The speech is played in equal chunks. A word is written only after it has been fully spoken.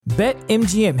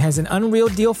BetMGM has an unreal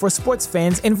deal for sports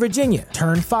fans in Virginia.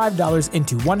 Turn $5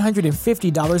 into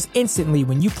 $150 instantly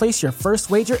when you place your first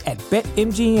wager at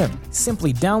BetMGM.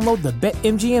 Simply download the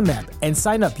BetMGM app and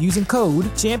sign up using code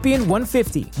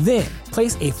Champion150. Then,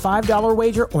 place a $5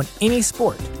 wager on any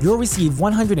sport. You'll receive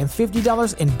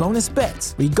 $150 in bonus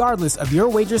bets, regardless of your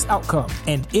wager's outcome.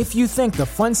 And if you think the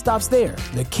fun stops there,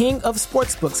 the King of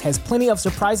Sportsbooks has plenty of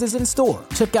surprises in store.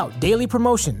 Check out daily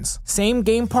promotions,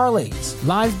 same-game parlays,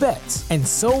 live bets, and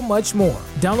so much more.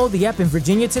 Download the app in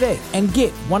Virginia today and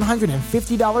get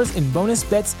 $150 in bonus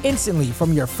bets instantly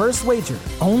from your first wager.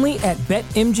 Only at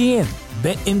BetMGM.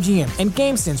 BetMGM and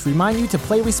GameSense remind you to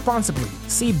play responsibly.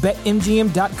 See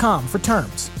BetMGM.com for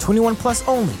terms. 21 plus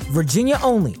only. Virginia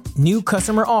only. New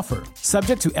customer offer.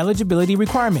 Subject to eligibility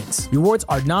requirements. Rewards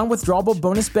are non-withdrawable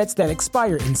bonus bets that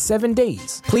expire in 7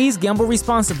 days. Please gamble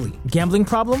responsibly. Gambling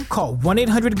problem? Call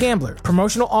 1-800-GAMBLER.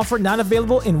 Promotional offer not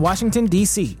available in Washington,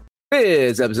 D.C.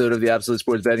 This episode of the Absolute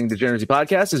Sports Betting Degeneracy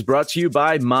Podcast is brought to you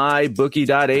by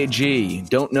MyBookie.ag.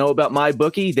 Don't know about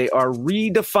MyBookie? They are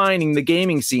redefining the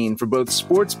gaming scene for both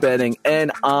sports betting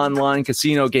and online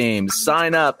casino games.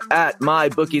 Sign up at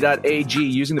MyBookie.ag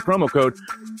using the promo code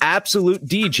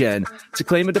AbsoluteDegen to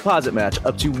claim a deposit match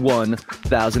up to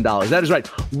 $1,000. That is right,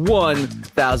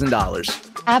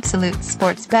 $1,000. Absolute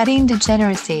Sports Betting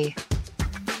Degeneracy.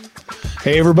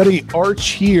 Hey everybody, Arch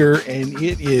here, and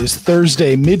it is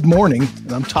Thursday mid-morning,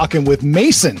 and I'm talking with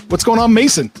Mason. What's going on,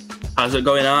 Mason? How's it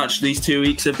going, Arch? These 2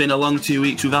 weeks have been a long 2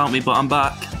 weeks without me, but I'm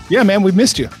back. Yeah, man, we've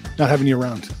missed you, not having you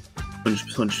around.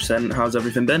 100%. How's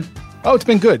everything been? Oh, it's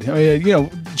been good. I mean,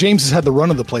 James has had the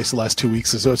run of the place the last 2 weeks,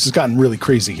 so it's just gotten really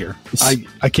crazy here.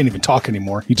 I can't even talk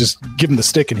anymore. You just give him the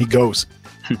stick and he goes.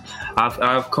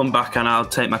 I've come back and I'll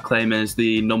take my claim as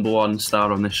the number one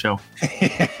star on this show.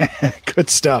 Good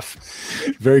stuff.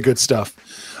 Very good stuff.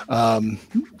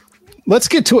 Let's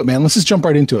get to it, man. Let's just jump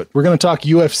right into it. We're going to talk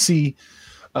UFC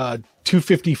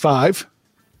 255.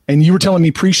 And you were telling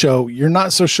me pre-show, you're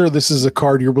not so sure this is a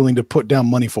card you're willing to put down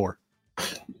money for.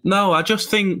 No, I just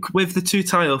think with the two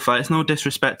title fights, no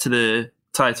disrespect to the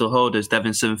title holders,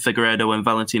 Devinson Figueiredo and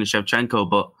Valentina Shevchenko,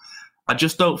 but I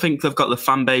just don't think they've got the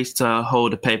fan base to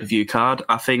hold a pay-per-view card.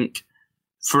 I think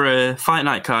for a fight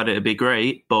night card, it'd be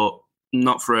great, but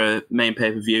not for a main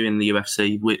pay-per-view in the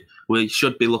UFC. We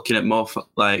should be looking at more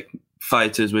like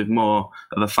fighters with more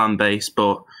of a fan base,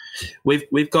 but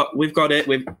we've got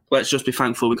it. Let's just be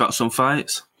thankful we got some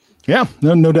fights. Yeah,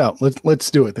 no doubt.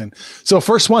 Let's do it then. So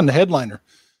first one, the headliner.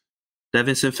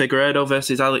 Devinson Figueiredo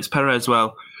versus Alex Perez.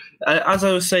 Well, as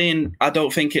I was saying, I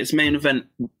don't think it's main event,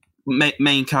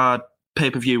 main card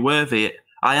pay-per-view worthy.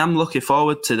 I am looking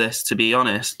forward to this, to be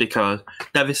honest, because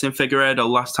Devinson Figueiredo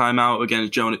last time out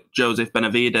against Joseph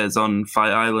Benavidez on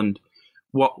Fight Island.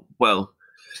 I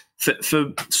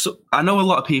know a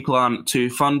lot of people aren't too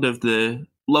fond of the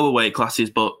lower weight classes,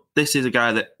 but this is a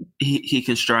guy that he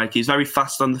can strike. He's very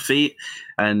fast on the feet,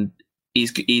 and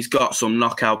he's got some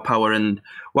knockout power. And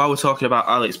while we're talking about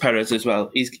Alex Perez as well,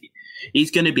 he's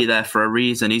going to be there for a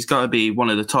reason. He's got to be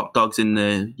one of the top dogs in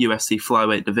the UFC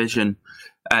flyweight division.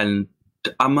 And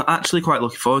I'm actually quite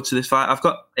looking forward to this fight.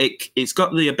 It's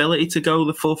got the ability to go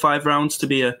the full 5 rounds, to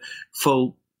be a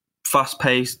full,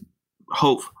 fast-paced.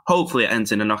 Hopefully it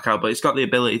ends in a knockout, but it's got the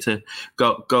ability to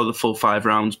go the full 5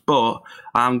 rounds. But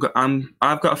I've got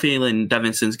a feeling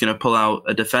Devinson's going to pull out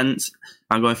a defense.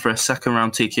 I'm going for a second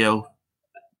round TKO.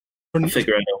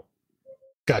 Figueiredo.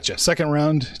 Gotcha. Second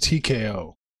round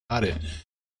TKO. Got it.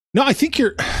 No, I think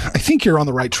you're on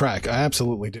the right track. I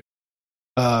absolutely do.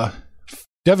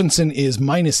 Devinson is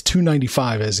minus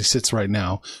 295 as he sits right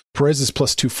now. Perez is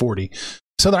plus 240.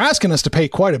 So they're asking us to pay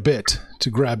quite a bit to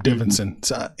grab Devinson. Mm-hmm.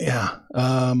 So, yeah.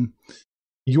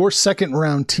 Your second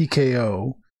round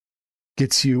TKO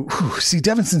gets you. See,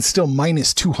 Devinson's still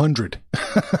minus 200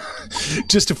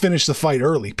 just to finish the fight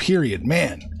early. Period.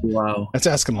 Man. Wow. That's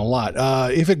asking a lot.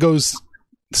 If it goes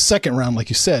second round, like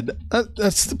you said,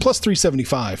 that's plus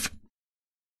 375.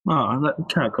 Oh, you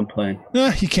can't complain.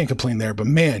 You can't complain there, but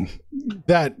man,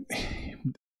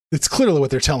 it's clearly what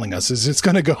they're telling us is it's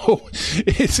going to go.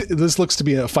 This looks to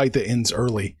be a fight that ends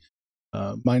early,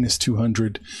 minus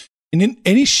 200. And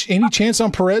any chance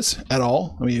on Perez at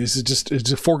all? I mean, is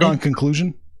it a foregone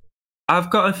conclusion? I've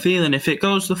got a feeling if it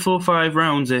goes the full 5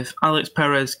 rounds, if Alex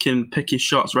Perez can pick his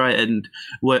shots right and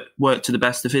work to the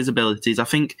best of his abilities, I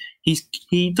think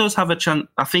he does have a chance.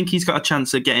 I think he's got a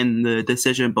chance of getting the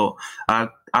decision, but I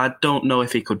don't know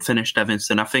if he could finish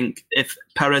Devinson. I think if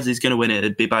Perez is going to win it,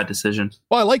 it'd be by decision.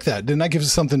 Well, I like that. Then that gives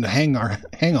us something to hang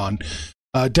on.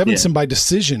 Devinson by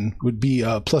decision would be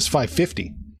plus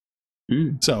 550.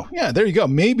 So, yeah, there you go.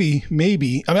 Maybe. I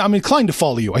mean, I'm inclined to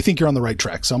follow you. I think you're on the right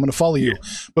track, so I'm going to follow you.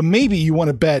 But maybe you want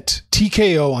to bet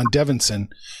TKO on Devinson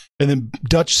and then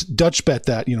Dutch bet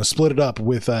that, split it up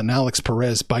with an Alex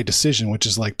Perez by decision, which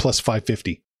is like plus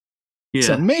 550. Yeah.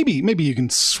 So maybe you can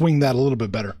swing that a little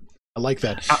bit better. I like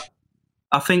that.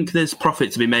 I think there's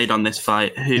profit to be made on this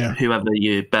fight, whoever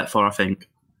you bet for, I think.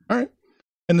 All right.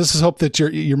 And let's just hope that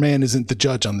your man isn't the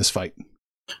judge on this fight.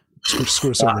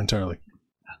 Screw us over entirely.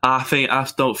 I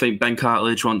don't think Ben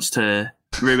Cartledge wants to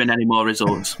ruin any more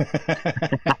results. All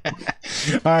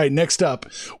right, next up,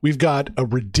 we've got a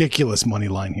ridiculous money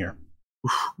line here.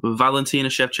 Valentina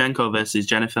Shevchenko versus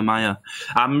Jennifer Maia.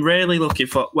 I'm really looking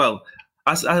for... Well,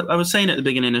 as I was saying at the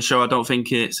beginning of the show, I don't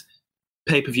think it's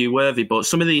pay-per-view worthy, but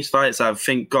some of these fights I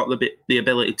think got the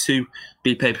ability to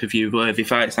be pay-per-view worthy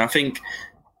fights. And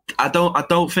I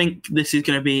don't think this is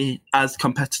going to be as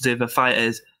competitive a fight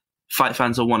as fight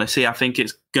fans will want to see. I think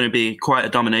it's going to be quite a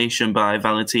domination by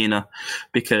Valentina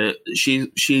because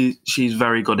she's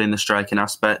very good in the striking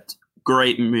aspect.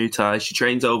 Great Muay Thai. She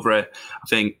trains over it. I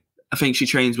think she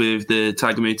trains with the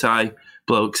Tiger Muay Thai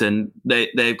blokes, and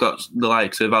they've got the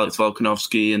likes of Alex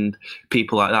Volkanovski and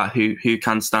people like that who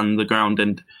can stand the ground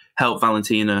and help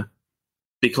Valentina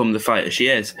become the fighter she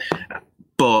is.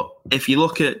 But if you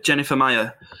look at Jennifer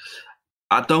Maia,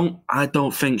 I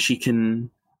don't think she can.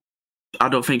 I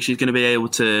don't think she's going to be able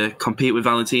to compete with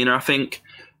Valentina. I think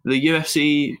the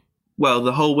UFC,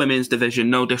 the whole women's division,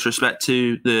 no disrespect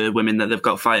to the women that they've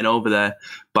got fighting over there,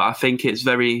 but I think it's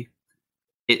very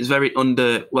I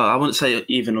wouldn't say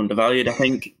even undervalued. I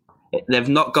think they've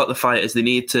not got the fighters they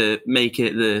need to make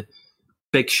it the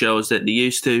big shows that they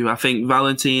used to. I think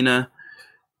Valentina,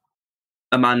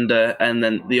 Amanda, and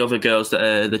then the other girls that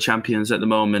are the champions at the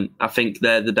moment, I think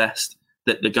they're the best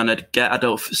that they're going to get. I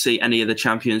don't see any of the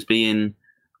champions being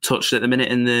touched at the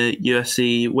minute in the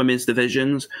UFC women's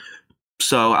divisions.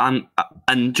 So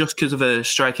and just because of her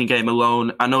striking game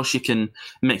alone, I know she can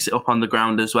mix it up on the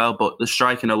ground as well, but the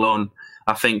striking alone,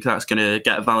 I think that's going to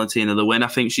get Valentina the win. I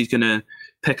think she's going to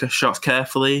pick her shots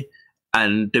carefully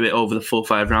and do it over the full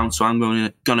 5 rounds. So I'm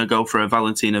going to go for a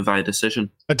Valentina via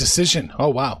decision. A decision? Oh,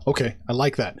 wow. Okay. I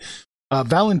like that.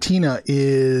 Valentina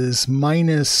is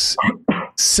minus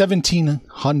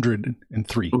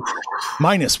 1,703.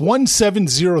 Minus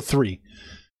 1,703.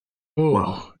 Oh,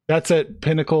 wow. That's at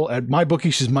Pinnacle. At my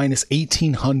bookie, she's minus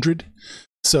 1,800.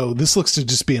 So this looks to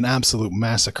just be an absolute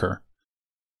massacre.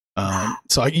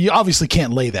 So you obviously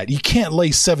can't lay that. You can't lay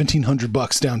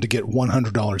 $1,700 down to get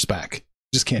 $100 back.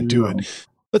 Just can't do it.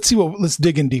 Let's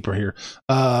dig in deeper here.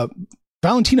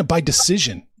 Valentina by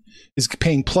decision is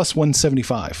paying plus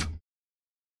 175.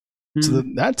 So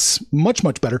that's much,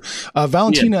 much better.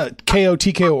 Valentina KO,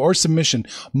 TKO, or submission,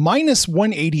 minus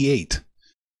 188.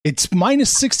 It's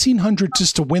minus 1,600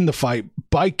 just to win the fight.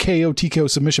 By KO, TKO,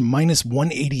 submission, minus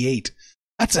 188.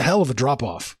 That's a hell of a drop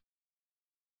off.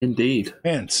 Indeed.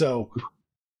 And so,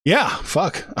 yeah,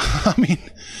 fuck. I mean,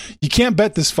 you can't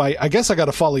bet this fight. I guess I got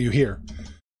to follow you here.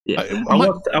 Yeah. I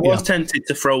was tempted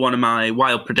to throw one of my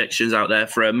wild predictions out there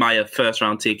for a Maia first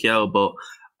round TKO, but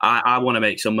I want to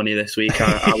make some money this week.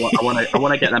 I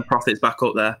want to get them profits back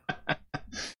up there.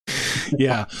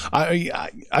 Yeah,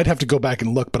 I'd have to go back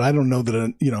and look, but I don't know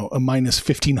that a minus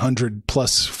 1,500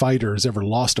 plus fighter has ever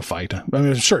lost a fight. I mean,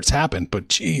 I'm sure it's happened, but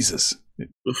Jesus.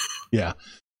 Yeah.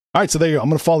 All right, so there you go. I'm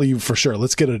going to follow you for sure.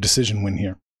 Let's get a decision win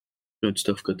here. Good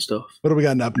stuff. What do we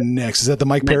got up next? Is that the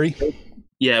Mike Perry?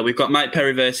 Yeah, we've got Mike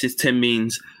Perry versus Tim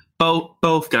Means.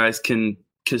 Both guys can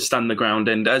stand the ground,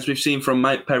 and as we've seen from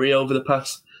Mike Perry over the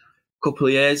past couple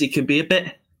of years, he can be a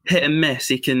bit hit and miss.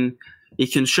 He can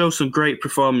show some great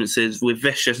performances with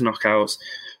vicious knockouts,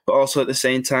 but also at the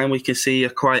same time we can see a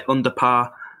quite under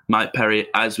par Mike Perry,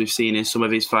 as we've seen in some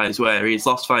of his fights where he's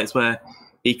lost fights where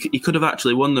he could have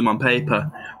actually won them on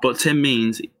paper. But Tim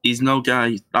Means, he's no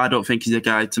guy. I don't think he's a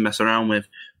guy to mess around with.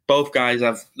 Both guys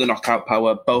have the knockout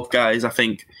power. Both guys, I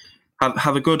think,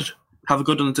 have a good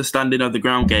understanding of the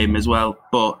ground game as well.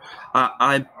 But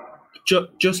I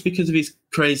just because of his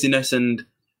craziness and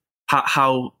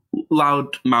how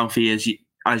loudmouth he is,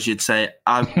 as you'd say,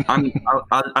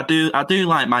 I do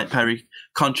like Mike Perry,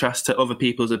 contrast to other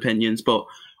people's opinions. But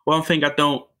one thing I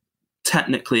don't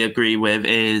technically agree with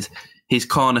is his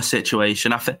corner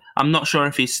situation. I'm not sure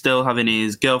if he's still having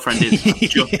his girlfriend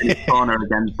just in his corner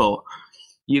again, but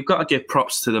you've got to give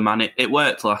props to the man. It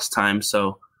worked last time,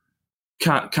 so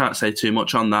can't say too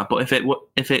much on that. But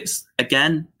if it's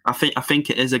again, I think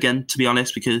it is again, to be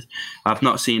honest, because I've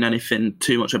not seen anything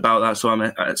too much about that.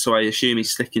 So I assume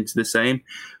he's sticking to the same.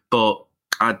 But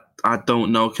I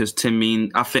don't know, because Tim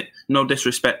Means, I think, no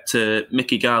disrespect to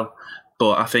Mickey Gall,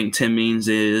 but I think Tim Means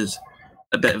is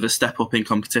a bit of a step up in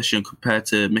competition compared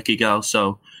to Mickey Gall.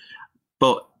 So,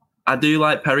 but I do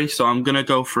like Perry, so I'm going to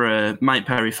go for a Mike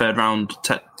Perry third round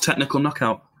technical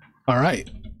knockout. All right.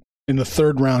 In the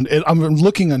third round, I'm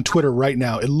looking on Twitter right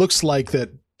now. It looks like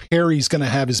that Perry's going to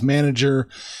have his manager,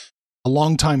 a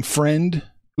longtime friend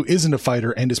who isn't a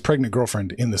fighter, and his pregnant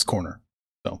girlfriend in this corner.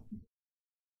 So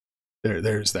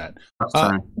there's that.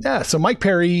 Yeah. So Mike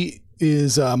Perry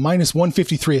is minus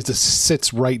 153 as it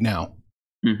sits right now.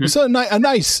 Mm-hmm. So a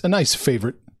nice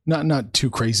favorite, not too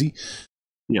crazy.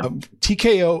 Yeah.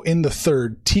 TKO in the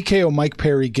third. TKO Mike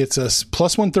Perry gets us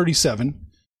plus 137.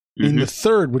 Mm-hmm. In the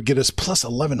third would get us plus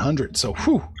 1100. So,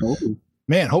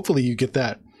 man, hopefully you get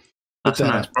that. That's a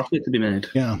nice profit to be made.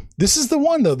 Yeah. This is the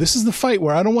one though. This is the fight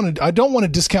where I don't want to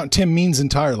discount Tim Means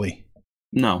entirely.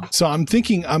 No. So I'm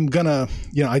thinking I'm gonna,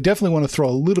 I definitely want to throw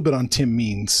a little bit on Tim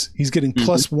Means. He's getting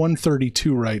plus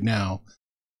 132 right now.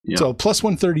 Yeah. So plus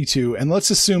 132, and let's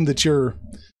assume that your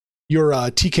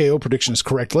TKO prediction is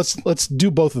correct. Let's do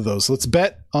both of those. Let's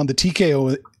bet on the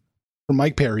TKO for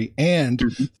Mike Perry and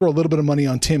throw a little bit of money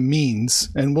on Tim Means,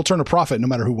 and we'll turn a profit no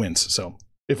matter who wins. So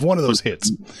if one of those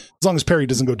hits, as long as Perry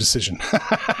doesn't go decision.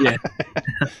 Yeah.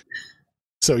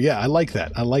 So yeah, I like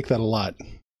that. I like that a lot.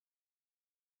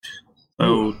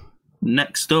 So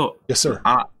next up, yes sir.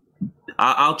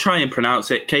 I'll try and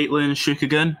pronounce it. Caitlin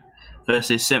Shukagan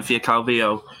versus Cynthia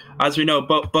Calvillo. As we know,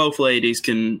 both ladies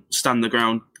can stand the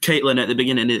ground. Caitlin at the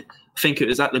beginning, I think it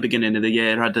was at the beginning of the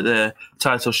year, had the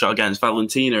title shot against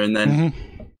Valentina, and then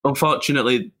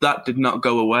unfortunately that did not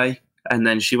go away. And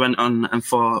then she went on and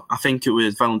fought, I think it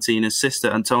was Valentina's sister,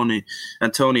 Antonia,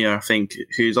 I think,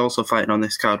 who's also fighting on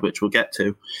this card, which we'll get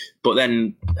to. But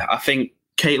then I think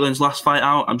Caitlin's last fight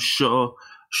out, I'm sure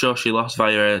she lost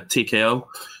via a TKO.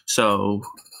 So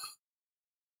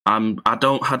I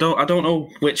don't know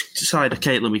which side of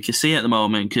Caitlin we can see at the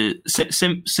moment. Cause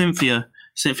Cynthia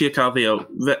Calvillo,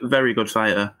 very good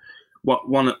fighter.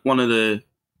 One of the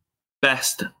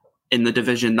best in the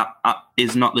division that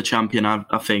is not the champion, I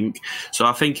think. So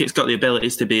I think it's got the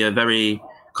abilities to be a very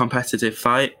competitive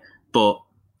fight, but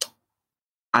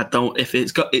I don't. If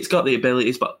it's got the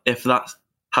abilities, but if that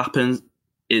happens,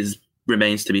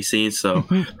 remains to be seen. So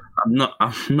I'm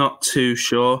not too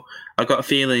sure. I got a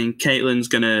feeling Caitlin's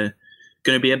gonna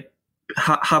be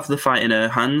have the fight in her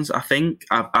hands. I think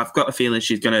I've got a feeling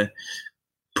she's gonna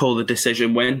pull the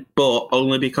decision win, but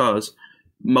only because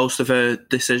most of her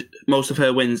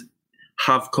wins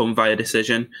have come via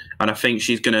decision, and I think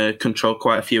she's going to control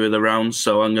quite a few of the rounds.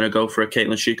 So I'm going to go for a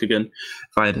Caitlin Shukagan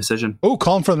via decision. Oh,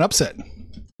 calling for an upset.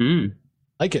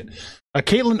 Like it.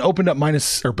 Caitlin opened up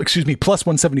plus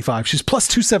 175. She's plus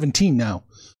 217 now.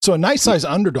 So a nice size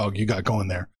underdog you got going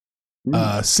there.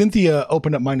 Cynthia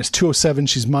opened up minus 207.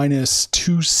 She's minus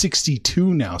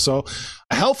 262 now. So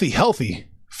a healthy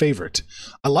favorite.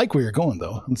 I like where you're going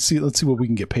though. Let's see what we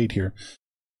can get paid here.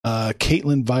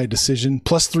 Caitlin via decision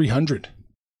plus 300.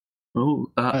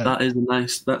 Oh, that is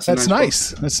nice. That's nice.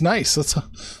 That's nice.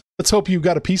 Let's hope you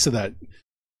got a piece of that,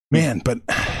 man. But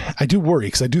I do worry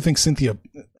because I do think Cynthia.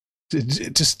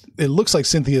 It looks like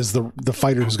Cynthia is the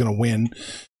fighter who's going to win.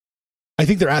 I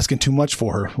think they're asking too much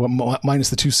for her.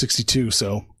 Minus the 262.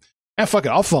 So, fuck it.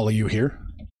 I'll follow you here.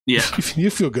 Yeah,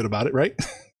 you feel good about it, right?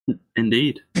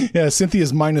 Indeed. Yeah,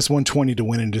 Cynthia's minus 120 to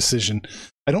win in decision.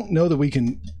 I don't know that we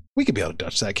can be able to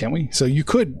Dutch that, can't we? So you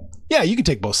could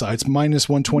take both sides, minus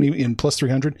 120 and plus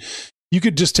 300. You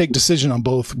could just take decision on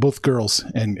both girls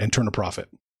and turn a profit.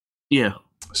 Yeah.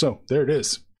 So there it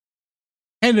is.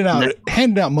 Handing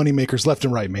out money makers left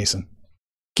and right, Mason.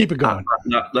 Keep it going.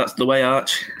 That's the way,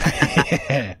 Arch.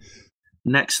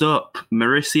 Next up,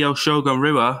 Mauricio Shogun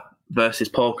Rua versus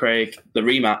Paul Craig, the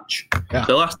rematch. Yeah.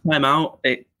 The last time out,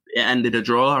 it ended a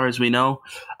draw, as we know.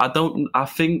 I don't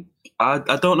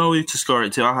know who to score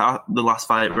it to. The last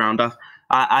fight round,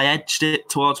 I edged it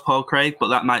towards Paul Craig, but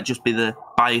that might just be the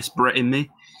biased Brit in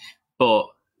me. But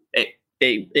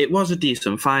it was a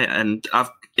decent fight, and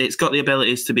it's got the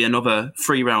abilities to be another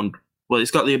 3-round. Well,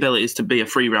 it's got the abilities to be a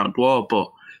 3-round war, but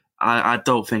I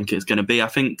don't think it's going to be. I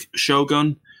think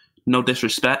Shogun, no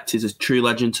disrespect, is a true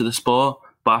legend to the sport,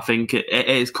 but I think it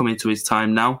is coming to his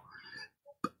time now.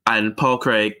 And Paul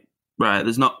Craig, right?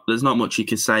 There's not much you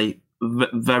can say.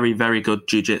 Very, very good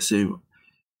jiu-jitsu.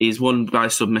 He's won by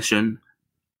submission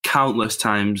countless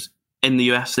times in the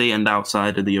UFC and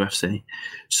outside of the UFC.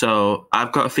 So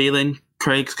I've got a feeling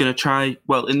Craig's going to try.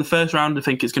 Well, in the first round, I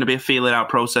think it's going to be a feeling out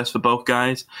process for both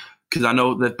guys because I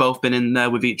know they've both been in there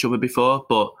with each other before,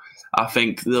 but I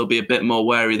think they'll be a bit more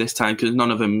wary this time because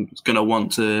none of them is going to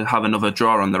want to have another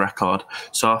draw on the record.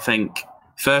 So I think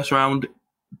first round,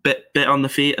 bit on the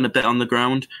feet and a bit on the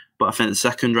ground, but I think the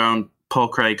second round, Paul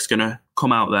Craig's going to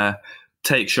come out there,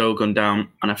 take Shogun down,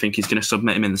 and I think he's going to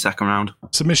submit him in the second round.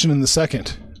 Submission in the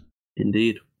second.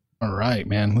 Indeed. All right,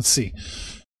 man. Let's see.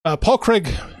 Paul Craig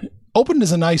opened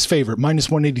as a nice favorite, minus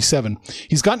 187.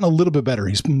 He's gotten a little bit better.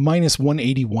 He's minus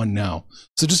 181 now.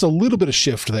 So just a little bit of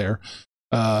shift there.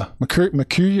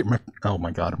 Mercurio. Oh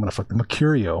my God, I'm going to fuck the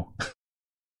Mercurio.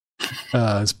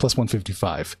 Is plus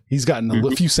 155. He's gotten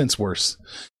a few cents worse.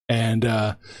 And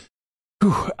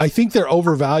I think they're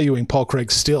overvaluing Paul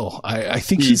Craig still. I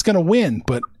think he's going to win,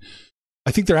 but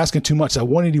I think they're asking too much. That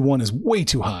 181 is way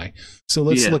too high. So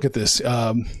let's look at this.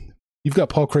 You've got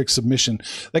Paul Craig's submission.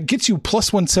 That gets you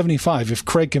plus 175 if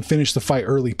Craig can finish the fight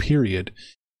early, period.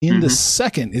 In the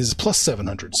second is plus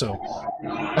 700. So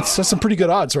that's some pretty good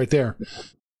odds right there.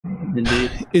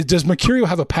 Indeed. Does Mercurio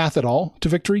have a path at all to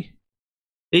victory?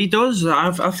 He does.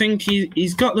 I think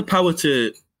he's got the power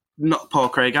to knock Paul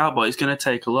Craig out, but it's going to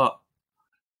take a lot.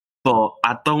 But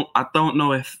I don't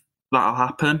know if that'll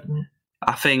happen.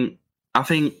 I think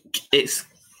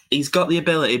he's got the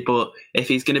ability, but if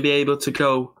he's going to be able to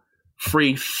go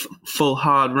 3 full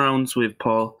hard rounds with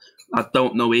Paul, I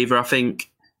don't know either. I think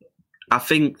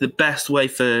the best way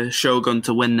for Shogun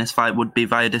to win this fight would be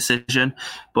via decision,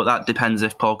 but that depends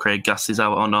if Paul Craig gasses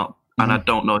out or not. And I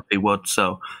don't know if he would,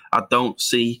 so I don't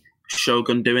see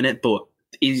Shogun doing it, but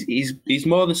he's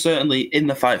more than certainly in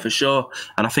the fight for sure,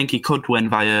 and I think he could win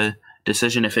via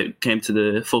decision if it came to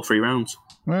the full 3 rounds.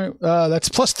 All right, that's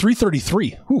plus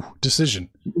 333. Ooh, decision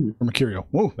for Mercurio.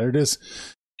 Whoa, there it is.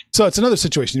 So it's another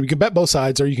situation. You can bet both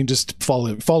sides, or you can just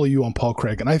follow you on Paul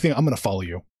Craig, and I think I'm going to follow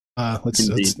you.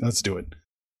 Let's do it.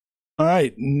 All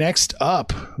right, next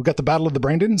up, we've got the Battle of the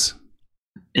Brandons.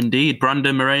 Indeed,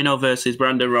 Brandon Moreno versus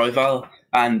Brandon Royval.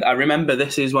 And I remember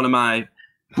this is Brandon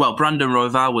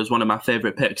Royval was one of my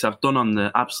favourite picks I've done on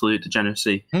the Absolute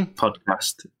Degeneracy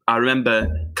podcast. I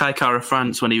remember Kai Kara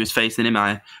France, when he was facing him,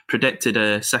 I predicted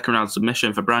a second round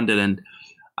submission for Brandon. And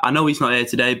I know he's not here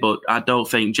today, but I don't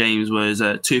think James was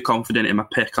too confident in my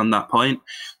pick on that point.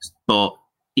 But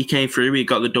he came through, he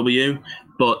got the W.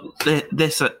 But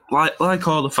this, like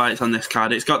all the fights on this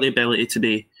card, it's got the ability to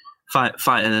be fight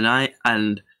of the night,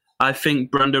 and I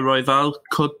think Brandon Royval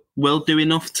will do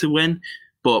enough to win,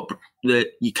 but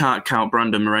you can't count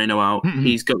Brandon Moreno out.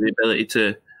 He's got the ability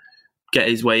to get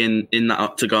his way in that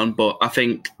octagon, but I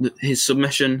think his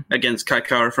submission against Kai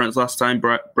Kara France last time,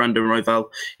 Brandon Royval,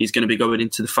 he's going to be going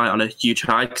into the fight on a huge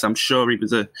high, because I'm sure he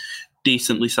was a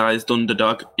decently sized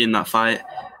underdog in that fight,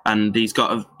 and he's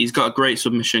got a great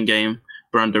submission game,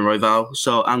 Brandon Royval.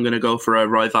 So I'm going to go for a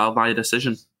Royval by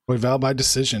decision. Royval by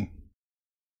decision.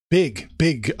 Big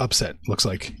upset, looks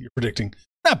like you're predicting.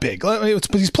 Not big,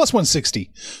 he's plus 160.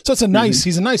 So it's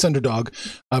he's a nice underdog.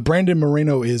 Brandon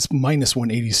Moreno is minus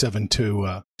 187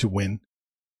 to win.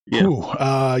 Yeah.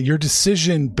 Ooh, your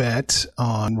decision bet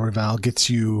on Royval gets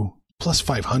you plus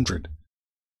 500.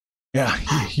 Yeah,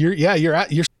 you're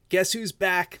Guess who's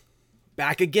back?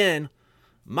 Back again.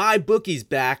 My bookie's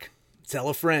back. Tell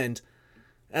a friend.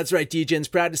 That's right, DJ's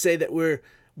proud to say that we're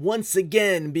once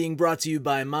again being brought to you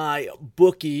by My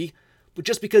Bookie. But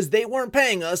just because they weren't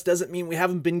paying us doesn't mean we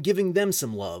haven't been giving them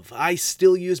some love. I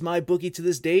still use My Bookie to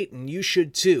this date, and you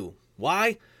should too.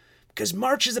 Why? Because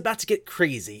March is about to get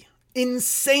crazy.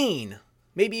 Insane.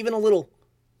 Maybe even a little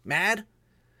mad.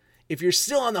 If you're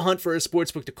still on the hunt for a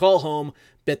sportsbook to call home,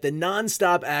 bet the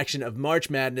non-stop action of March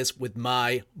Madness with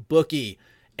My Bookie.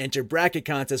 Enter bracket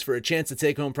contests for a chance to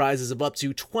take home prizes of up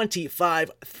to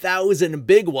 25,000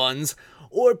 big ones,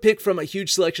 or pick from a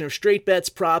huge selection of straight bets,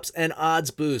 props, and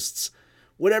odds boosts.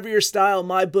 Whatever your style,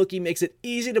 MyBookie makes it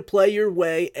easy to play your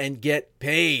way and get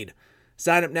paid.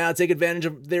 Sign up now and take advantage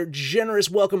of their generous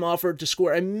welcome offer to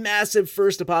score a massive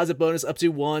first deposit bonus up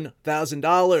to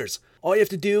 $1,000. All you have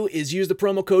to do is use the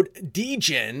promo code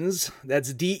DEGENS,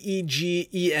 that's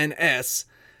DEGENS,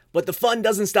 but the fun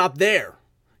doesn't stop there.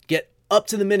 Get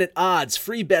up-to-the-minute odds,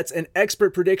 free bets, and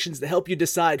expert predictions to help you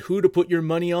decide who to put your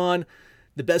money on.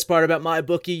 The best part about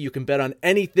MyBookie, you can bet on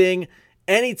anything,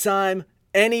 anytime,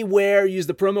 anywhere. Use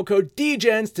the promo code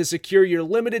DEGENS to secure your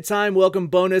limited time welcome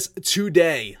bonus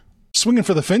today. Swinging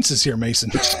for the fences here,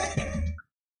 Mason.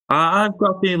 I've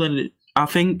got a feeling. I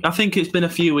think it's been a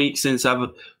few weeks since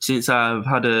I've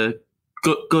had a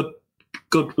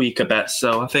good week of bets.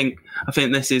 So I think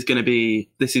this is going to be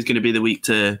the week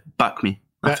to back me.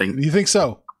 I think. You think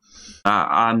so?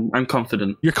 I'm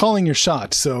confident. You're calling your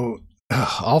shot, so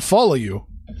I'll follow you.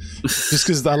 Just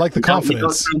because I like the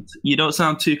confidence. You don't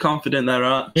sound too confident there,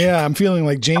 Art. Yeah, I'm feeling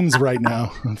like James right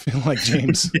now. I'm feeling like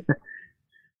James.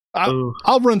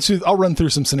 I'll run through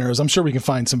some scenarios. I'm sure we can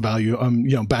find some value.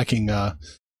 Backing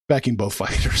backing both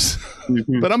fighters.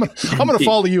 But I'm gonna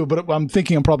follow you. But I'm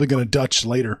thinking I'm probably gonna Dutch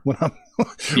later when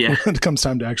it comes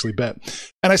time to actually bet.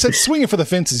 And I said swinging for the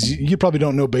fences. You probably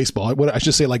don't know baseball. What I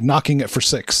should say, like knocking it for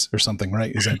 6 or something,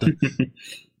 right? Is that the?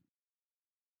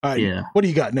 All right. Yeah. What do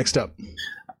you got next up?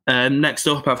 Next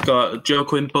up, I've got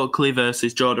Joaquin Buckley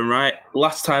versus Jordan Wright.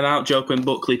 Last time out, Joaquin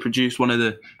Buckley produced one of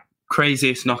the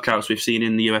craziest knockouts we've seen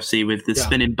in the UFC with the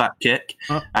spinning back kick.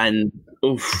 And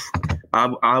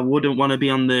I wouldn't want to be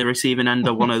on the receiving end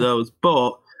of one of those.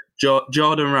 But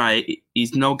Jordan Wright,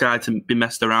 he's no guy to be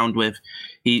messed around with.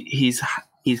 He's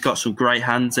got some great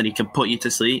hands and he can put you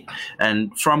to sleep.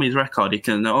 And from his record, he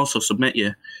can also submit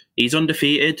you. He's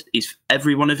undefeated.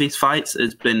 Every one of his fights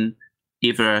has been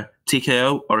either a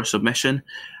TKO or a submission.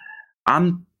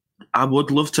 I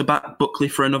would love to back Buckley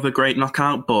for another great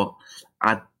knockout, but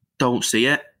I don't see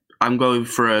it. I'm going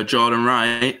for a Jordan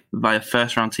Wright via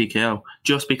first round TKO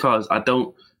just because I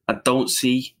don't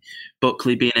see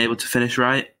Buckley being able to finish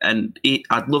Wright, and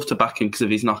I'd love to back him because of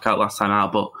his knockout last time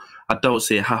out, but I don't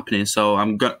see it happening. So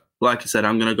like I said,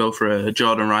 I'm going to go for a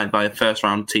Jordan Wright via first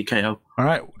round TKO. All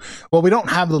right. Well, we don't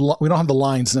have the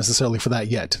lines necessarily for that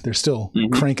yet. They're still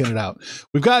cranking it out.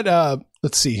 We've got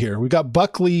let's see here. We've got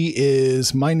Buckley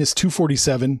is minus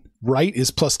 247. Wright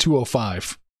is plus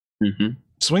 205.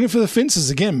 Swinging for the fences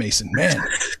again, Mason. Man.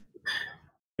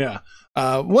 Yeah.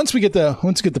 Once we get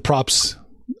the props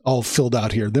all filled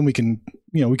out here, then we can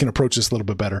approach this a little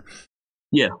bit better.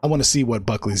 Yeah. I want to see what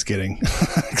Buckley's getting.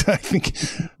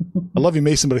 I love you,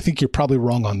 Mason, but I think you're probably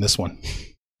wrong on this one.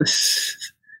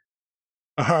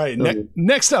 All right.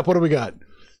 Next up, what do we got?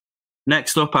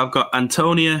 Next up, I've got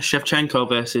Antonia Shevchenko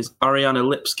versus Ariana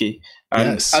Lipski.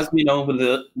 And as we know,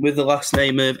 with the last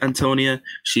name of Antonia,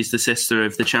 she's the sister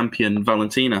of the champion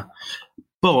Valentina.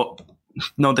 But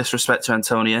no disrespect to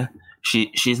Antonia,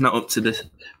 she's not up to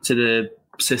the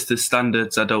sister's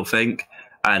standards, I don't think.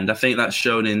 And I think that's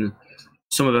shown in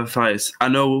some of her fights. I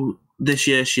know this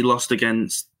year she lost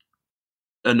against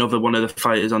another one of the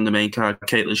fighters on the main card,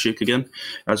 Caitlin Shukagan,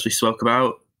 as we spoke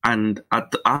about. And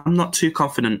I'm not too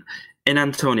confident in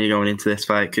Antonia going into this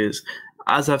fight because,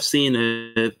 as I've seen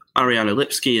Ariana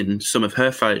Lipski in some of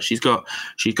her fights, she's got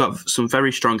some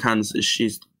very strong hands.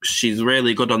 She's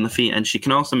really good on the feet, and she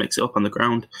can also mix it up on the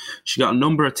ground. She got a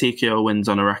number of TKO wins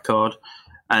on her record,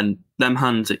 and them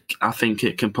hands, I think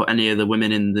it can put any of the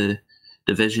women in the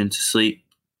division to sleep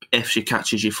if she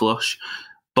catches you flush.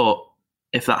 But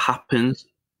if that happens,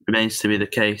 remains to be the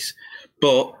case.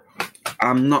 But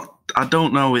I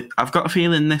don't know. I've got a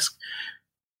feeling this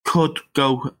could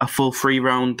go a full 3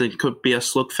 round. It could be a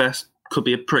slugfest. Could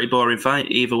be a pretty boring fight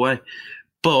either way.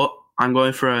 But I'm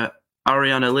going for a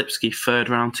Ariana Lipski 3rd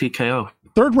round TKO.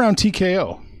 3rd round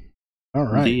TKO. All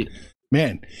right. Indeed.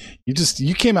 Man,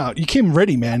 you came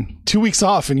ready, man. 2 weeks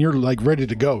off and you're like ready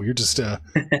to go. You're just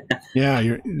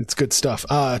it's good stuff.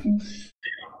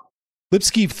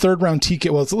 Lipski 3rd round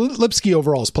TKO. Well, Lipski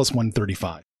overall is plus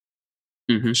 135.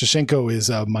 Shevchenko is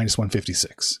minus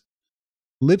 156.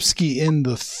 Lipski in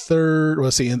the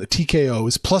in the TKO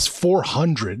is plus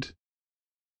 400.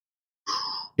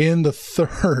 In the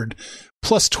 3rd,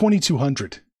 plus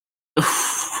 2,200.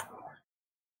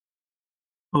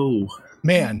 Oh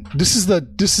man, this is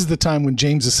the time when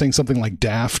James is saying something like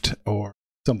daft or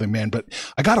something, man. But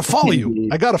I gotta follow you.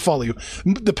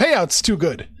 The payout's too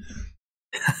good.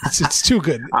 It's too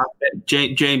good.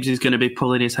 James is going to be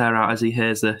pulling his hair out as he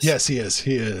hears this. Yes, he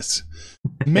is.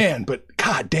 Man, but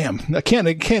god damn, I can't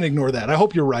ignore that. I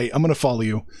hope you're right. I'm going to follow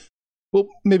you. Well,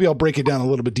 maybe I'll break it down a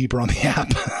little bit deeper on the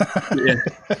app.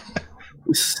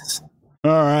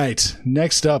 All right.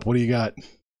 Next up, what do you got?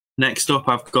 Next up,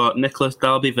 I've got Nicholas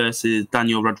Dalby versus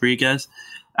Daniel Rodriguez.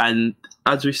 And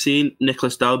as we've seen,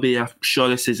 Nicholas Dalby, I'm sure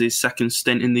this is his 2nd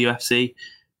stint in the UFC.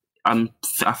 I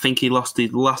think he lost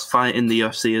his last fight in the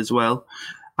UFC as well.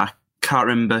 I can't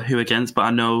remember who against, but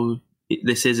I know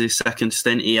this is his 2nd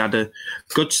stint. He had a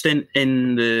good stint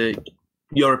in the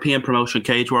European promotion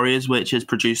Cage Warriors, which has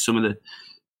produced some of the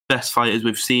best fighters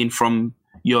we've seen from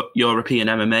European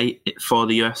MMA for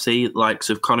the UFC, likes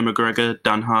of Conor McGregor,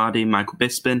 Dan Hardy, Michael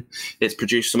Bisping. It's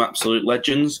produced some absolute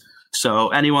legends. So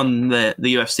anyone that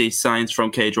the UFC signs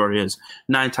from Cage Warriors,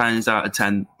 9 times out of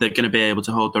 10, they're going to be able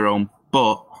to hold their own.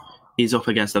 But he's up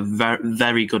against a very,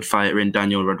 very good fighter in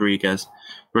Daniel Rodriguez.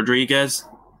 Rodriguez,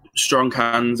 strong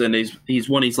hands, and he's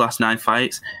won his last 9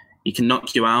 fights. He can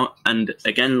knock you out. And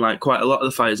again, like quite a lot of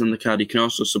the fighters on the card, he can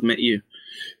also submit you.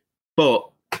 But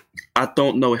I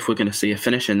don't know if we're going to see a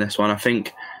finish in this one. I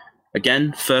think,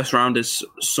 again, 1st round is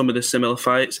some of the similar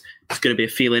fights. It's going to be a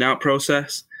feeling out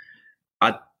process.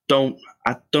 I don't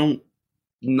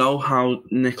know how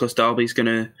Nicholas Dalby's going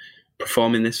to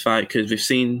perform in this fight, because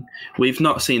we've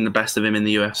not seen the best of him in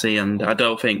the UFC, and I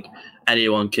don't think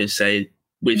anyone can say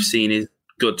we've seen his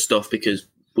good stuff, because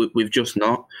we've just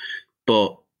not.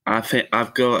 But I think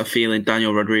I've got a feeling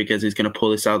Daniel Rodriguez is going to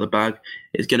pull this out of the bag.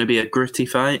 It's going to be a gritty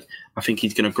fight. I think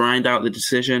he's going to grind out the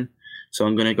decision. So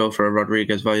I'm going to go for a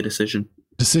Rodriguez via decision.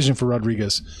 Decision for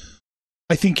Rodriguez.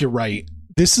 I think you're right.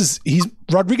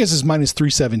 Rodriguez is minus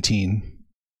 317.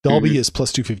 Dalby is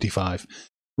plus 255.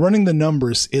 Running the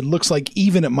numbers, it looks like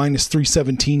even at minus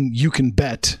 317, you can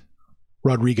bet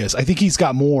Rodriguez. I think he's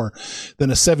got more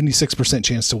than a 76%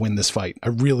 chance to win this fight. I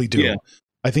really do. Yeah.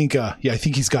 I think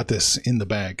he's got this in the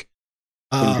bag.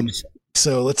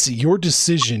 So let's see. Your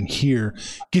decision here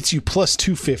gets you plus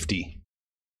 250.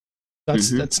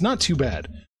 That's not too bad.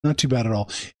 Not too bad at all.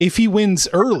 If he wins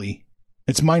early,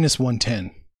 it's minus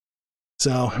 110.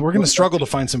 So we're going to struggle to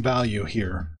find some value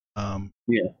here.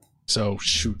 So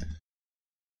shoot.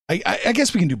 I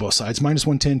guess we can do both sides. Minus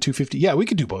 110, 250. Yeah, we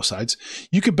could do both sides.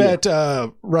 You could bet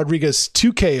Rodriguez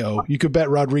to KO. You could bet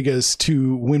Rodriguez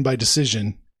to win by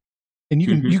decision. And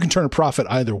you can turn a profit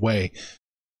either way.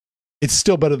 It's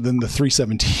still better than the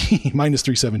 317, minus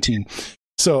 317.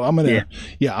 So I'm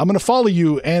gonna follow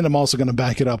you, and I'm also gonna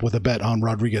back it up with a bet on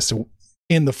Rodriguez to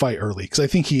end the fight early, because I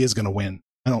think he is gonna win.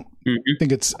 I don't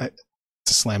think it's a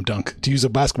slam dunk, to use a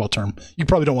basketball term. You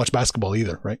probably don't watch basketball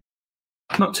either, right?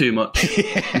 Not too much.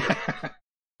 I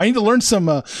need to learn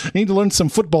some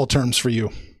football terms for you.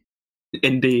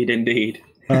 Indeed.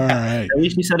 All right. At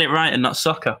least you said it right and not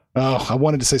soccer. Oh, I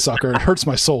wanted to say soccer. It hurts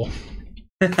my soul.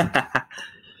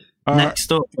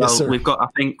 Next up, we've got, I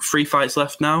think, 3 fights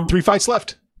left now. 3 fights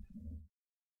left.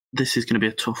 This is going to be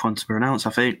a tough one to pronounce, I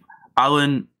think.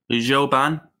 Alan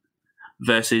Jouban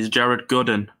versus Jared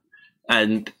Gooden.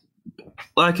 And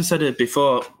like I said it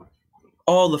before,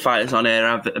 all the fighters on here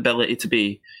have the ability to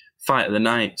be fight of the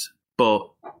night. But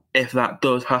if that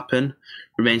does happen,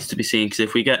 remains to be seen. Because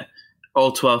if we get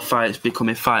all 12 fights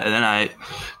becoming fight of the night,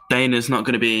 Dana's not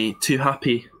going to be too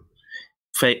happy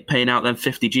paying out them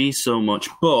 50 G's so much.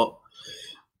 But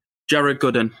Jared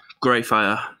Gooden, great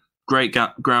fighter, great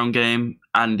ground game,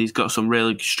 and he's got some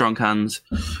really strong hands.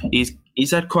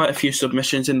 He's had quite a few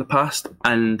submissions in the past,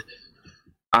 and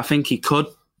I think he could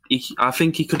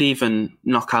even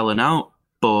knock Alan out.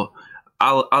 But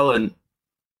Alan,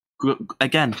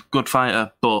 again, good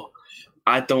fighter, but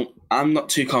I'm not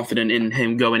too confident in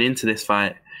him going into this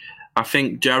fight. I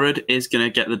think Jared is going to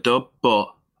get the dub,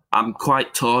 but I'm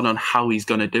quite torn on how he's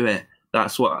going to do it.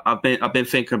 That's what I've been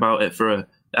thinking about it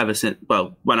ever since.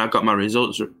 Well, when I got my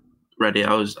results ready,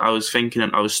 I was thinking,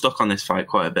 and I was stuck on this fight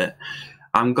quite a bit.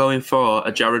 I'm going for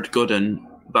a Jared Gooden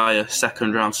via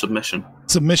second round submission.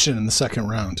 Submission in the second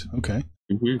round. Okay,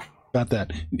 got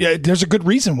that. Yeah, there's a good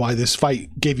reason why this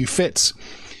fight gave you fits.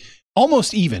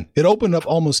 Almost even. It opened up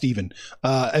almost even.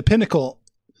 At Pinnacle,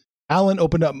 Allen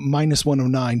opened up minus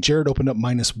 109. Jared opened up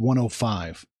minus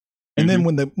 105. And then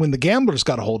when the gamblers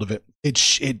got a hold of it, it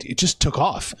just took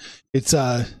off. It's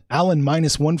Allen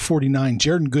minus 149,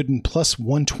 Jared Gooden plus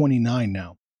 129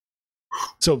 now.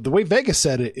 So the way Vegas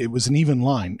said it, it was an even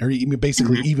line, or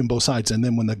basically even both sides. And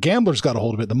then when the gamblers got a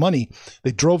hold of it, the money,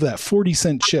 they drove that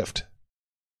 40-cent shift.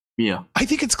 Yeah, I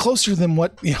think it's closer than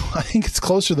what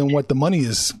the money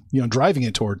is, driving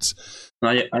it towards.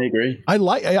 I agree.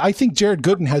 I think Jared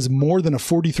Gooden has more than a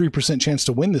 43% chance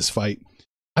to win this fight.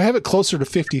 I have it closer to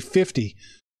 50-50.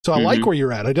 So I like where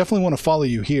you're at. I definitely want to follow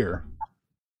you here.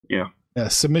 Yeah.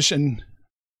 Submission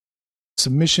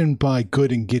by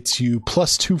Gooden gets you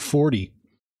plus 240.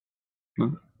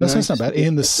 That's not bad.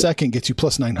 And the second gets you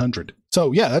plus 900.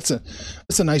 So yeah, that's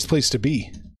a nice place to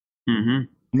be. I'm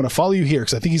going to follow you here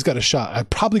because I think he's got a shot. I'm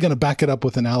probably going to back it up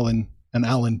with an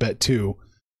Allen bet too.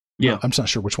 Yeah. I'm just not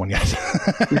sure which one yet.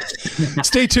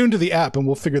 Stay tuned to the app and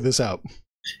we'll figure this out.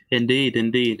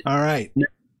 Indeed. All right.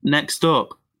 Next up,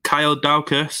 Kyle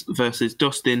Daukaus versus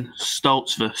Dustin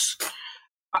Stoltzfus.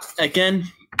 Again,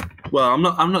 well, I'm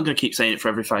not going to keep saying it for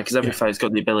every fight because every fight's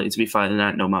got the ability to be fighting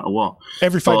out no matter what.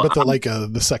 Every fight, but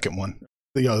the second one,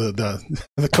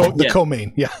 the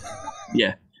co-main. Yeah.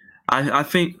 Yeah. I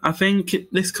think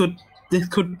this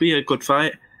could be a good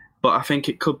fight, but I think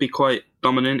it could be quite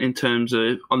dominant in terms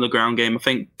of on the ground game. I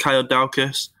think Kyle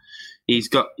Daukaus, he's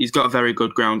got a very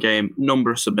good ground game,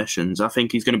 number of submissions. I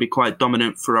think he's going to be quite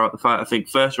dominant throughout the fight. I think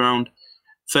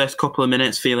first couple of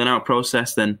minutes, feeling out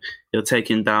process, then he'll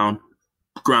take him down,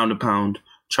 ground and pound,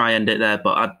 try end it there.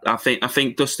 But I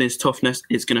think Dustin's toughness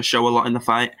is going to show a lot in the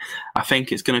fight. I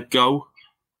think it's going to go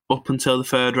up until the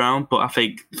third round, but I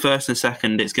think first and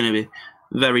second it's going to be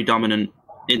very dominant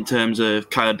in terms of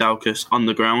Kyle Daukaus on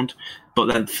the ground. But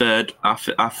then third, I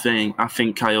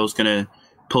think Kyle's going to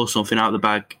pull something out of the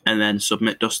bag and then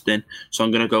submit Dustin. So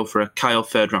I'm going to go for a Kyle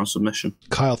third round submission.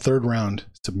 Kyle third round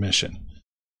submission.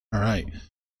 All right.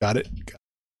 Got it.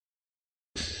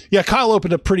 Yeah, Kyle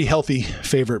opened a pretty healthy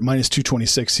favorite, minus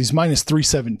 226. He's minus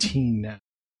 317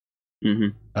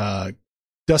 now.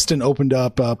 Dustin opened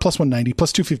up plus 190,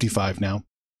 plus 255 now.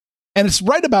 And it's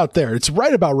right about there. It's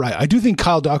right about right. I do think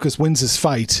Kyle Daukaus wins this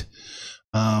fight.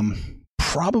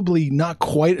 Probably not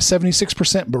quite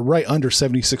 76%, but right under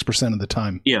 76% of the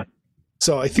time. Yeah.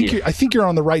 So I think you're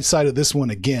on the right side of this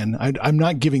one again. I'm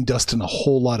not giving Dustin a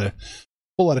whole lot of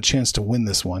chance to win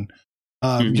this one.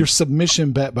 Your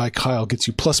submission bet by Kyle gets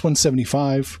you plus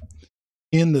 175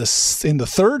 in the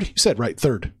third. You said right,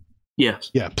 third.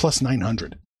 Yes. Yeah, plus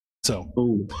 900.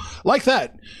 So like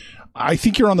that, I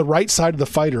think you're on the right side of the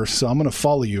fighter. So I'm going to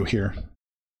follow you here.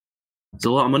 There's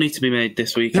a lot of money to be made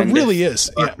this week. It really is.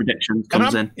 Yeah. Prediction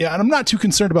comes in. Yeah, and I'm not too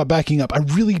concerned about backing up. I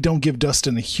really don't give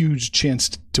Dustin a huge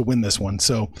chance to win this one.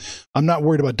 So I'm not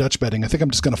worried about Dutch betting. I think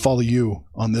I'm just going to follow you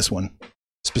on this one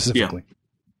specifically. Yeah.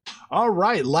 All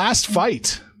right, last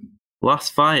fight.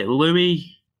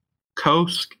 Louis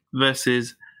Kosk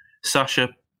versus Sasha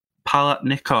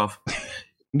Palatnikov.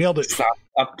 Nailed it.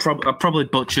 I probably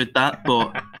butchered that,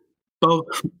 but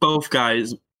both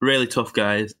guys, really tough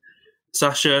guys.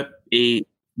 Sasha,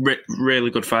 really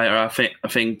good fighter. I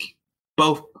think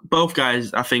both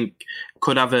guys, I think,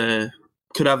 could have a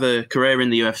career in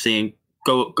the UFC and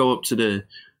go up to the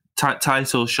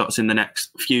title shots in the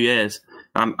next few years.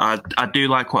 I do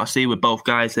like what I see with both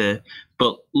guys here.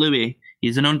 But Louis,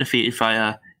 he's an undefeated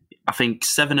fighter. I think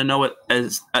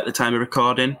 7-0 at the time of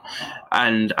recording,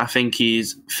 and I think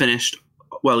he's finished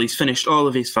all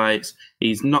of his fights.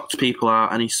 He's knocked people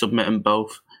out and he's submitted them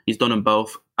both. He's done them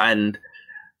both. And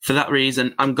for that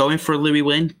reason, I'm going for a Louis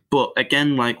win. But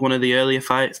again, like one of the earlier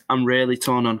fights, I'm really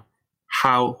torn on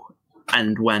how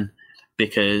and when.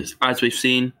 Because as we've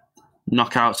seen,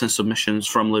 knockouts and submissions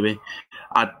from Louis.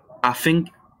 I think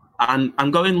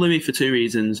I'm going Louis for two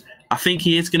reasons. I think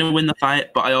he is going to win the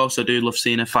fight, but I also do love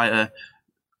seeing a fighter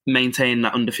maintain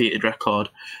that undefeated record.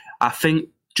 I think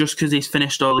just because he's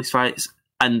finished all his fights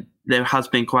and there has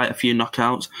been quite a few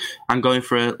knockouts, I'm going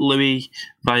for a Louis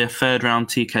via third round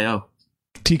TKO.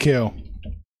 TKO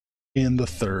in the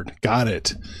third. Got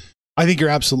it. I think you're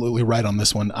absolutely right on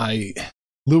this one.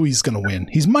 Louis is going to win.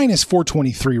 He's minus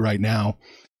 423 right now.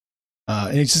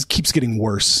 And it just keeps getting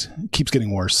worse.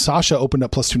 Sasha opened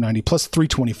up plus 290, plus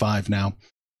 325 now.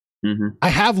 I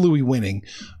have Louis winning.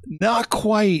 Not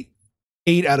quite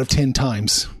 8 out of 10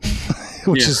 times,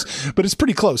 but it's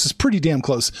pretty close. It's pretty damn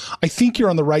close. I think you're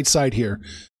on the right side here.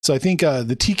 So I think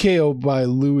the TKO by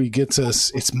Louis gets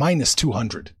us, it's minus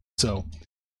 200. So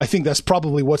I think that's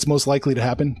probably what's most likely to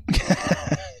happen.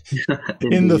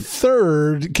 In the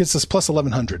third, gets us plus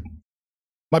 1100.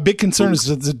 My big concern is,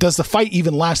 does the fight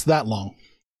even last that long?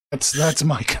 That's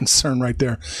my concern right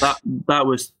there. That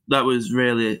was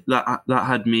really that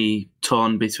had me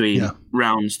torn between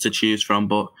rounds to choose from,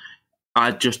 but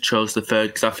I just chose the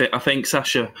third because I think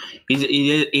Sasha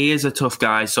he is a tough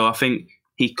guy, so I think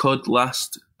he could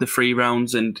last the 3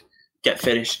 rounds and get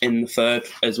finished in the third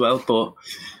as well. But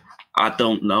I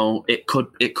don't know. It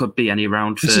could be any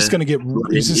round. He's just going to get.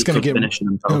 He's just going to get.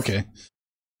 Okay.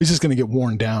 He's just going to get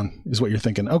worn down, is what you're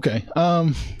thinking. Okay.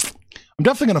 I'm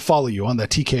definitely going to follow you on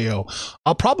that TKO.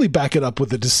 I'll probably back it up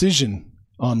with a decision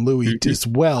on Louis as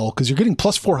well, because you're getting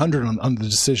plus 400 on the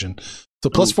decision. So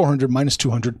plus 400, minus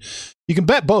 200. You can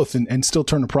bet both and still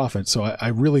turn a profit. So I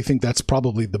really think that's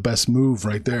probably the best move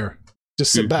right there.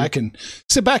 Just sit back and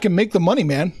make the money,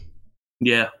 man.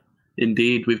 Yeah,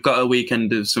 indeed. We've got a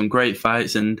weekend of some great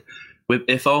fights, and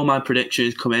if all my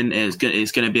predictions come in, it's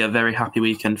going to be a very happy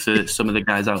weekend for some of the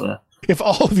guys out there. If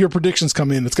all of your predictions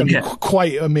come in, it's going to be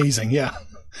quite amazing. Yeah.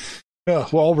 We'll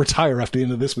all retire after the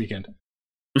end of this weekend.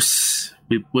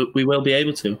 We will be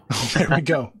able to. There we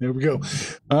go.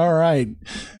 All right.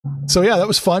 So yeah, that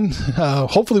was fun.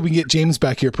 Hopefully we can get James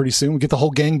back here pretty soon. We get the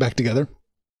whole gang back together.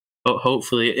 Oh,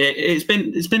 hopefully. It's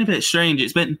been a bit strange.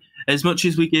 It's been, as much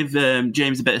as we give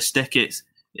James a bit of stick,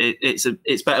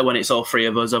 it's better when it's all 3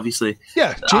 of us, obviously.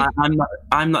 Yeah.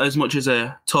 I'm not as much as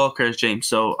a talker as James,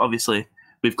 so obviously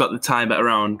we've got the time at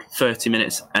around 30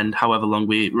 minutes and however long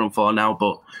we run for now,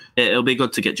 but it'll be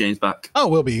good to get James back. Oh,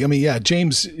 will be. I mean, yeah,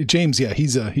 James, yeah,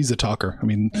 he's a talker. I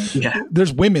mean,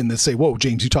 there's women that say, "Whoa,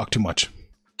 James, you talk too much."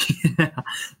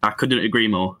 I couldn't agree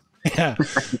more. Yeah.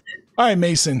 All right,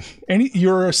 Mason.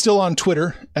 You're still on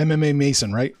Twitter, MMA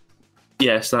Mason, right?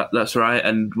 Yes, that's right.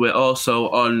 And we're also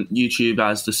on YouTube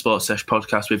as the Sports Sesh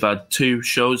Podcast. We've had 2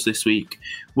 shows this week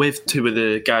with 2 of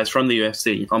the guys from the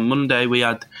UFC. On Monday, we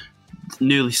had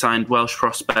newly signed Welsh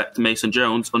prospect Mason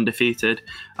Jones, undefeated.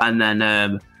 And then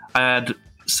I had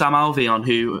Sam Alvey on,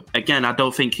 who, again, I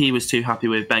don't think he was too happy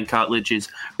with Ben Cartledge's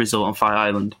result on Fight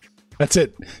Island. That's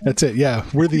it. Yeah,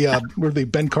 we're the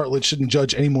Ben Cartledge shouldn't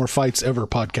judge any more fights ever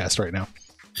podcast right now.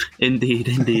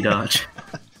 Indeed, Arch.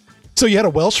 So you had a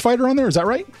Welsh fighter on there, is that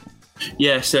right?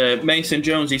 Yes, Mason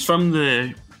Jones. He's from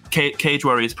the Cage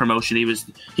Warriors promotion.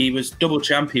 He was double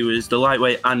champ. He was the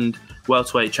lightweight and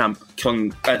welterweight champ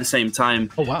at the same time.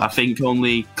 Oh wow! I think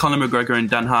only Conor McGregor and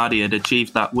Dan Hardy had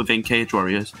achieved that within Cage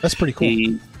Warriors. That's pretty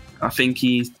cool. I think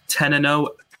he's 10-0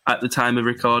 at the time of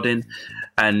recording,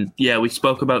 and yeah, we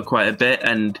spoke about quite a bit.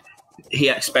 And he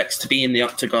expects to be in the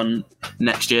octagon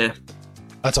next year.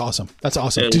 That's awesome.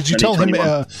 Did you tell him?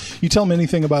 You tell him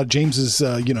anything about James's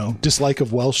dislike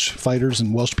of Welsh fighters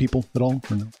and Welsh people at all?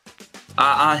 Or no?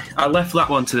 I left that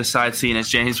one to the side, seeing as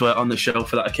James were on the show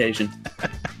for that occasion.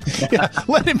 Yeah,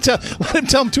 let him tell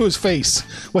him to his face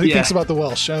what he thinks about the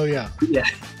Welsh. Oh yeah. Yeah.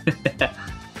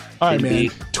 All right,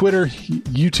 Indeed. Man. Twitter,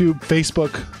 YouTube,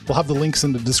 Facebook. We'll have the links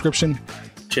in the description.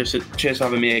 Cheers for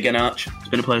having me again, Arch. It's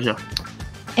been a pleasure.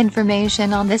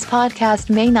 Information on this podcast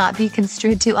may not be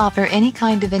construed to offer any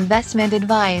kind of investment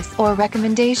advice or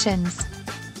recommendations.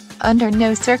 Under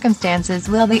no circumstances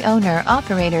will the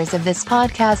owner-operators of this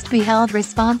podcast be held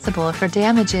responsible for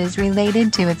damages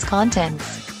related to its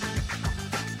contents.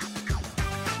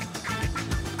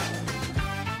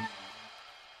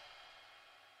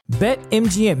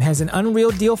 BetMGM has an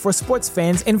unreal deal for sports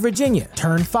fans in Virginia.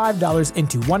 Turn $5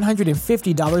 into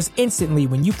 $150 instantly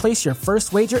when you place your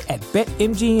first wager at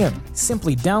BetMGM.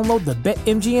 Simply download the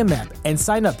BetMGM app and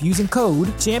sign up using code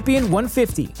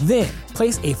Champion150. Then,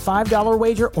 place a $5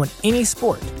 wager on any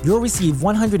sport. You'll receive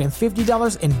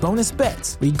 $150 in bonus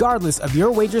bets, regardless of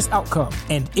your wager's outcome.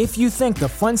 And if you think the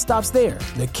fun stops there,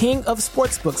 the king of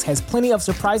sportsbooks has plenty of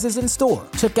surprises in store.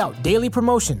 Check out daily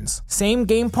promotions,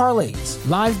 same-game parlays,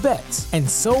 live bets, and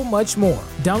so much more.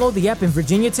 Download the app in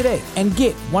Virginia today and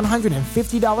get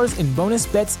 $150 in bonus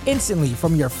bets instantly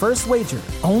from your first wager.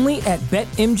 Only at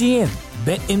BetMGM.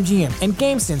 BetMGM and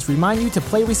GameSense remind you to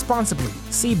play responsibly.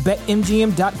 See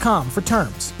BetMGM.com for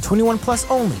terms. 21 plus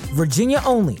only. Virginia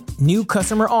only. New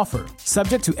customer offer.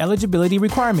 Subject to eligibility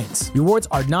requirements. Rewards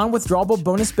are non-withdrawable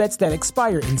bonus bets that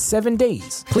expire in 7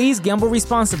 days. Please gamble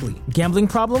responsibly. Gambling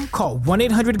problem? Call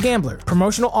 1-800-GAMBLER.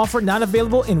 Promotional offer not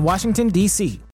available in Washington, D.C.